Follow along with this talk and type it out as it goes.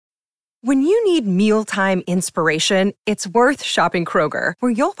When you need mealtime inspiration, it's worth shopping Kroger,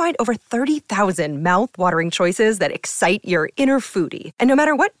 where you'll find over 30,000 mouth-watering choices that excite your inner foodie. And no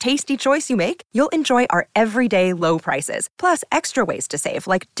matter what tasty choice you make, you'll enjoy our everyday low prices, plus extra ways to save,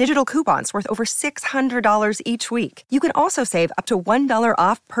 like digital coupons worth over $600 each week. You can also save up to $1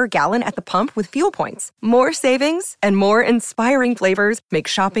 off per gallon at the pump with fuel points. More savings and more inspiring flavors make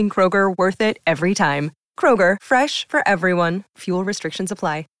shopping Kroger worth it every time. Kroger, fresh for everyone. Fuel restrictions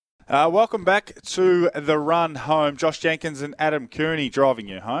apply. Welcome back to the run home. Josh Jenkins and Adam Cooney driving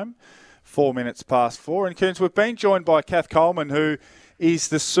you home. 4 minutes past 4. And Coons, we've been joined by Kath Coleman, who is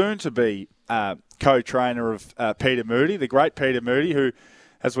the soon-to-be co-trainer of Peter Moody, the great Peter Moody, who,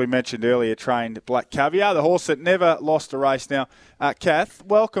 as we mentioned earlier, trained Black Caviar, the horse that never lost a race. Now, Kath,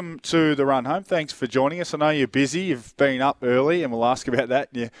 welcome to the run home. Thanks for joining us. I know you're busy. You've been up early, and we'll ask about that.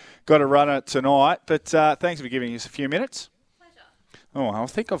 You've got to run it tonight. But thanks for giving us a few minutes. Oh, I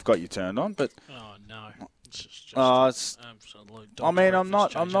think I've got you turned on, but oh no, it's just absolute. I mean, I'm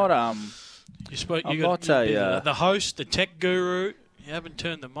not. You spoke. I'm You got not the host, the tech guru. You haven't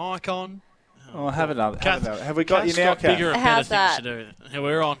turned the mic on. Oh, have another. Kath, have we got Kath's you now, got bigger Kath? and better things to do. Yeah,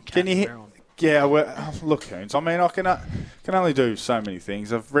 we're on. Kath, Can you we're hear? on. Yeah, look, Coons. I mean, I can only do so many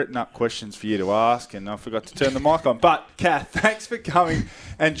things. I've written up questions for you to ask, and I forgot to turn the mic on. But Kath, thanks for coming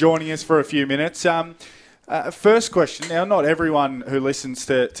and joining us for a few minutes. First question. Now, not everyone who listens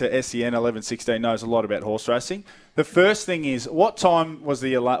to SEN 1116 knows a lot about horse racing. The first thing is, what time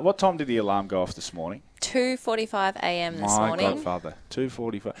did the alarm go off this morning? 2:45 a.m. this morning. My godfather,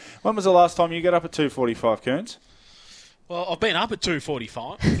 2:45. When was the last time you got up at 2:45, Coons? Well, I've been up at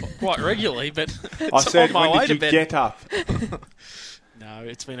 2:45 quite regularly, but it's I said, on my when way did you to bed. get up? No,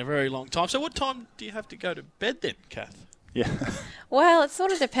 it's been a very long time. So what time do you have to go to bed then, Kath? Yeah. Well, it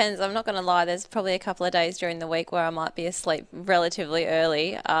sort of depends. I'm not going to lie. There's probably a couple of days during the week where I might be asleep relatively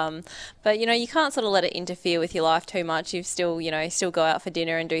early. But, you can't sort of let it interfere with your life too much. You've still go out for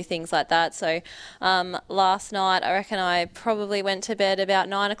dinner and do things like that. So last night, I reckon I probably went to bed about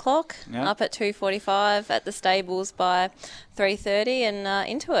 9 o'clock, up at 2:45 at the stables by 3:30 and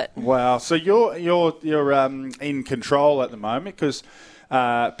into it. Wow. So you're in control at the moment because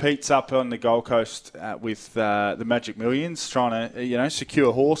Pete's up on the Gold Coast with the Magic Millions, trying to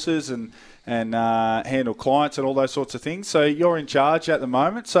secure horses and handle clients and all those sorts of things. So you're in charge at the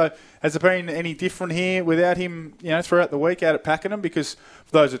moment. So has it been any different here without him? Throughout the week out at Pakenham? Because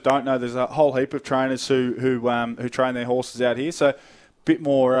for those that don't know, there's a whole heap of trainers who train their horses out here. So bit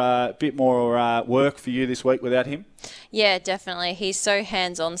more work for you this week without him? Yeah, definitely. He's so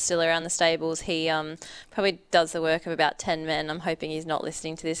hands-on still around the stables. He probably does the work of about 10 men. I'm hoping he's not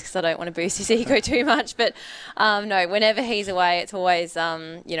listening to this because I don't want to boost his ego too much. But no, whenever he's away, it's always,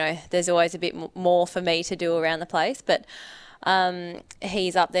 there's always a bit more for me to do around the place. But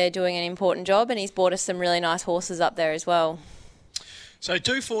he's up there doing an important job, and he's bought us some really nice horses up there as well. So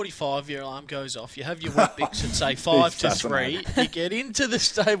 2:45, your alarm goes off. You have your Weet-Bix at, say, 5 to 3. You get into the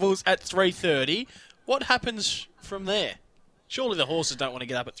stables at 3:30. What happens from there? Surely the horses don't want to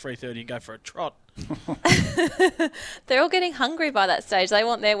get up at 3:30 and go for a trot. They're all getting hungry by that stage. They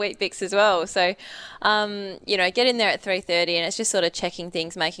want their Weet-Bix as well. So, get in there at 3:30, and it's just sort of checking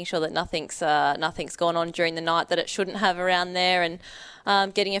things, making sure that nothing's gone on during the night that it shouldn't have around there,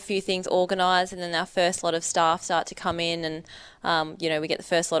 and getting a few things organised. And then our first lot of staff start to come in, and we get the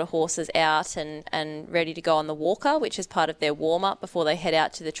first lot of horses out and ready to go on the walker, which is part of their warm-up before they head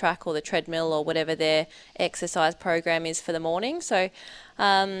out to the track or the treadmill or whatever their exercise program is for the morning. So,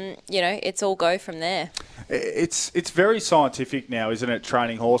 it's all go from there. It's very scientific now, isn't it,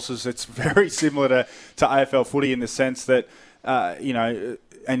 training horses? It's very similar to AFL footy in the sense that,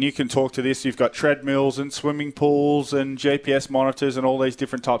 and you can talk to this, you've got treadmills and swimming pools and GPS monitors and all these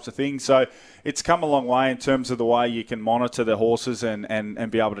different types of things. So it's come a long way in terms of the way you can monitor the horses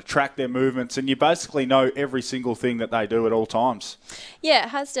and be able to track their movements, and you basically know every single thing that they do at all times. Yeah, it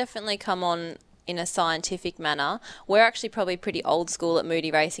has definitely come on in a scientific manner. We're actually probably pretty old school at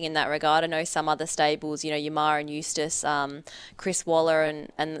Moody Racing in that regard. I know some other stables, Yamar and Eustace, Chris Waller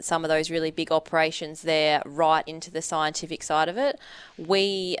and some of those really big operations there, right into the scientific side of it.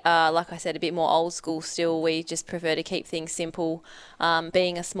 We are, like I said, a bit more old school still. We just prefer to keep things simple.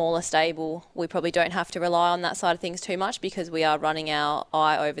 Being a smaller stable, we probably don't have to rely on that side of things too much because we are running our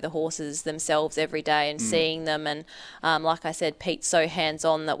eye over the horses themselves every day and seeing them. And like I said, Pete's so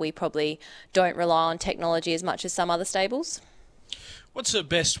hands-on that we probably don't rely on technology as much as some other stables. What's the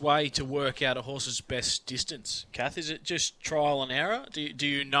best way to work out a horse's best distance, Kath? Is it just trial and error? Do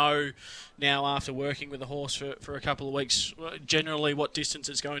you know now, after working with a horse for a couple of weeks, generally what distance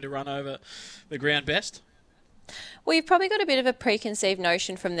it's going to run over the ground best? Well, you've probably got a bit of a preconceived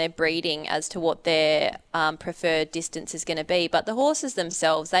notion from their breeding as to what their preferred distance is going to be. But the horses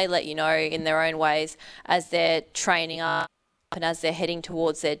themselves, they let you know in their own ways as they're training up and as they're heading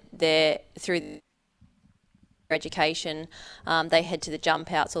towards their through their education. They head to the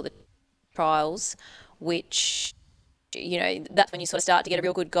jump outs or the trials, which, that's when you sort of start to get a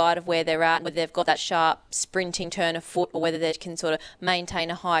real good guide of where they're at, whether they've got that sharp sprinting turn of foot or whether they can sort of maintain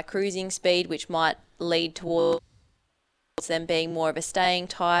a high cruising speed, which might lead towards them being more of a staying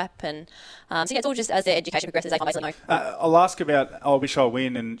type. And it's all just as their education progresses, they basically know. I'll ask about I Wish I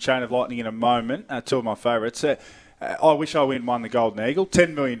Win and Chain of Lightning in a moment, two of my favourites. I Wish I Win won the Golden Eagle,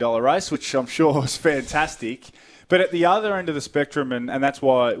 $10 million race, which I'm sure was fantastic. But at the other end of the spectrum, and that's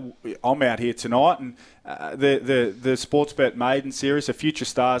why I'm out here tonight, and the Sportsbet Maiden Series, the Future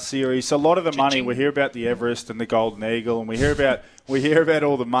Stars Series, a lot of the money, we hear about the Everest and the Golden Eagle, and we hear about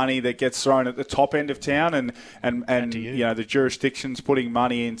all the money that gets thrown at the top end of town, and the jurisdictions putting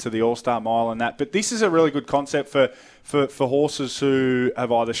money into the All-Star Mile and that. But this is a really good concept for horses who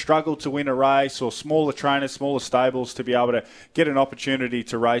have either struggled to win a race or smaller trainers, smaller stables to be able to get an opportunity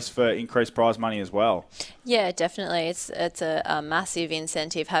to race for increased prize money as well. Yeah, definitely. It's a massive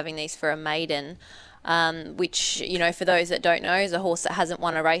incentive having these for a maiden. Which, for those that don't know, is a horse that hasn't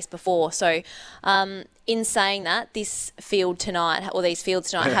won a race before. So in saying that, this field tonight, or these fields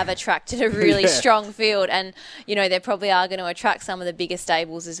tonight, have attracted a really strong field. And, they probably are going to attract some of the bigger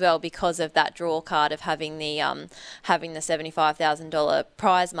stables as well because of that draw card of having the $75,000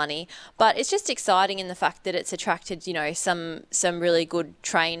 prize money. But it's just exciting in the fact that it's attracted, some really good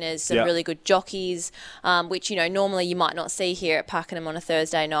trainers, some really good jockeys, which, normally you might not see here at Pakenham on a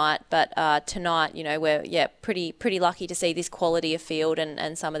Thursday night. But tonight, we're pretty lucky to see this quality of field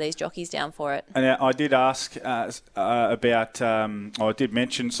and some of these jockeys down for it. And I did ask about, I did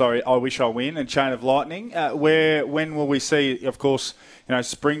mention, I Wish I Win and Chain of Lightning. When will we see, of course,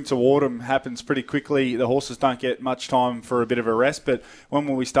 spring to autumn happens pretty quickly. The horses don't get much time for a bit of a rest, but when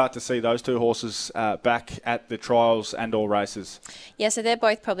will we start to see those two horses back at the trials and all races? Yeah, so they're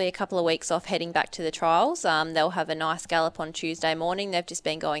both probably a couple of weeks off heading back to the trials. They'll have a nice gallop on Tuesday morning. They've just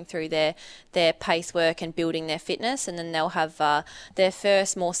been going through their pace work and building their fitness, and then they'll have their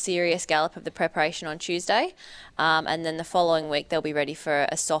first more serious gallop of the preparation on Tuesday, and then the following week they'll be ready for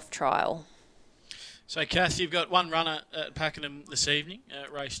a soft trial. So, Kath, you've got one runner at Pakenham this evening,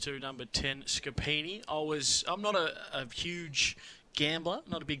 race 2, number 10, Scapini. I'm not a huge gambler,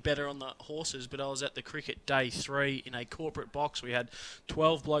 not a big bettor on the horses, but I was at the cricket day 3 in a corporate box. We had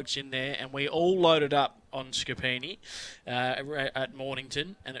 12 blokes in there, and we all loaded up on Scapini at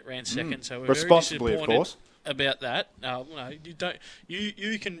Mornington, and it ran second. So we're responsibly, very of course. About that. No, you don't.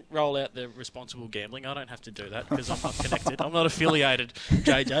 You can roll out the responsible gambling. I don't have to do that because I'm not connected. I'm not affiliated,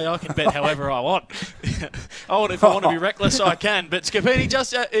 JJ. I can bet however I want. If I want to be reckless, I can. But Scapini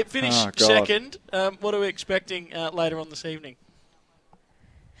just it finished second. What are we expecting later on this evening?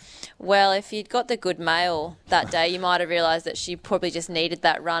 Well, if you'd got the good mail that day, you might have realised that she probably just needed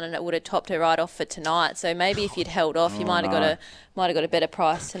that run, and it would have topped her right off for tonight. So maybe if you'd held off, you might have got a better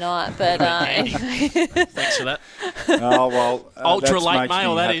price tonight. But anyway, thants for that. Oh well, ultra late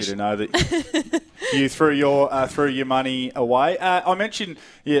mail. That is. To know that you threw your money away. I mentioned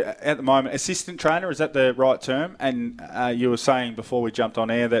at the moment assistant trainer. Is that the right term? And you were saying before we jumped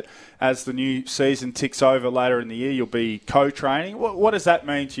on air that as the new season ticks over later in the year, you'll be co-training. What does that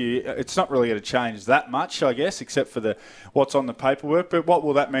mean to you? It's not really going to change that much, I guess, except for what's on the paperwork. But what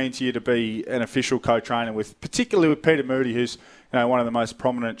will that mean to you to be an official co-trainer particularly with Peter Moody, who's one of the most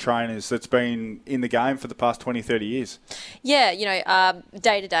prominent trainers that's been in the game for the past 20, 30 years? Yeah,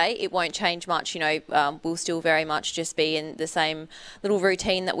 day to day, it won't change much. We'll still very much just be in the same little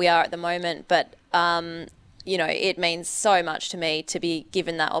routine that we are at the moment. But it means so much to me to be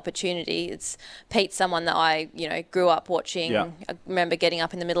given that opportunity. Pete's someone that I, grew up watching. Yeah. I remember getting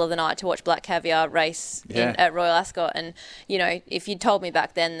up in the middle of the night to watch Black Caviar race at Royal Ascot. And, if you'd told me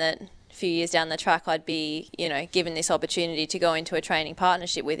back then that a few years down the track I'd be, given this opportunity to go into a training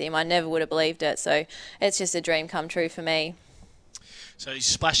partnership with him, I never would have believed it. So it's just a dream come true for me. So he's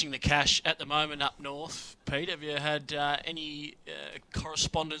splashing the cash at the moment up north. Pete, have you had any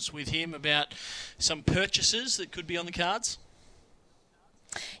correspondence with him about some purchases that could be on the cards?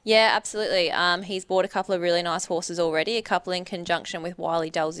 Yeah, absolutely. He's bought a couple of really nice horses already, a couple in conjunction with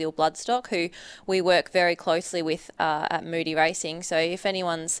Wiley Dalziel Bloodstock, who we work very closely with at Moody Racing. So if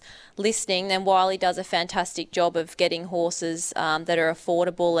anyone's listening, then Wiley does a fantastic job of getting horses that are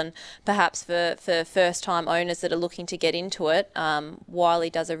affordable, and perhaps for first-time owners that are looking to get into it, Wiley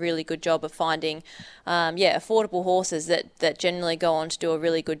does a really good job of finding affordable horses that generally go on to do a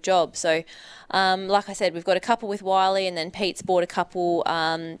really good job. So like I said, we've got a couple with Wiley, and then Pete's bought a couple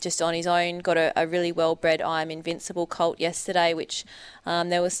just on his own. Got a really well-bred I Am Invincible colt yesterday, which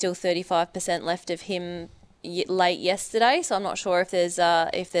there was still 35% left of him late yesterday, so I'm not sure if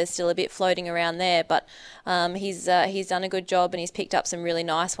there's still a bit floating around there, but he's done a good job, and he's picked up some really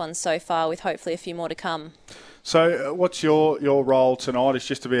nice ones so far, with hopefully a few more to come. So what's your role tonight? Is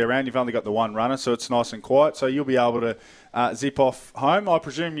just to be around. You've only got the one runner, so it's nice and quiet, so you'll be able to zip off home. I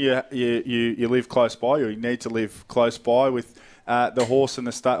presume you live close by, or you need to live close by with the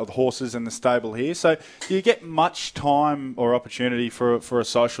horses and the stable here. So do you get much time or opportunity for a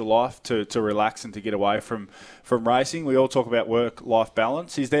social life to relax and to get away from racing? We all talk about work-life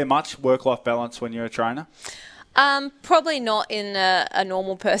balance. Is there much work-life balance when you're a trainer? Probably not in a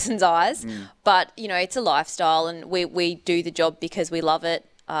normal person's eyes, but it's a lifestyle, and we do the job because we love it.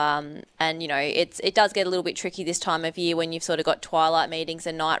 And it does get a little bit tricky this time of year when you've sort of got twilight meetings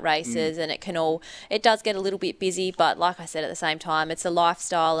and night races, and it does get a little bit busy. But like I said, at the same time, it's a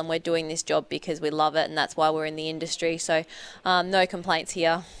lifestyle, and we're doing this job because we love it, and that's why we're in the industry. So no complaints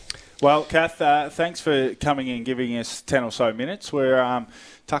here. Well, Kath, thanks for coming in and giving us 10 or so minutes. We're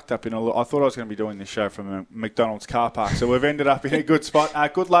tucked up in I thought I was going to be doing this show from a McDonald's car park, so we've ended up in a good spot.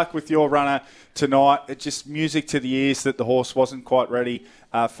 Good luck with your runner tonight. It's just music to the ears that the horse wasn't quite ready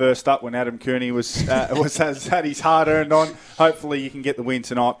first up when Adam Cooney has had his hard-earned on. Hopefully you can get the win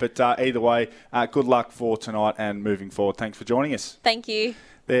tonight, but either way, good luck for tonight and moving forward. Thanks for joining us. Thank you.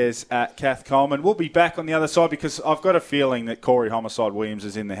 There's Kath Coleman. We'll be back on the other side because I've got a feeling that Corey Homicide Williams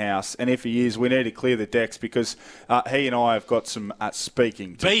is in the house. And if he is, we need to clear the decks because he and I have got some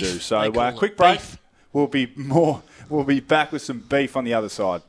speaking to do. So quick break. We'll be back with some beef on the other side.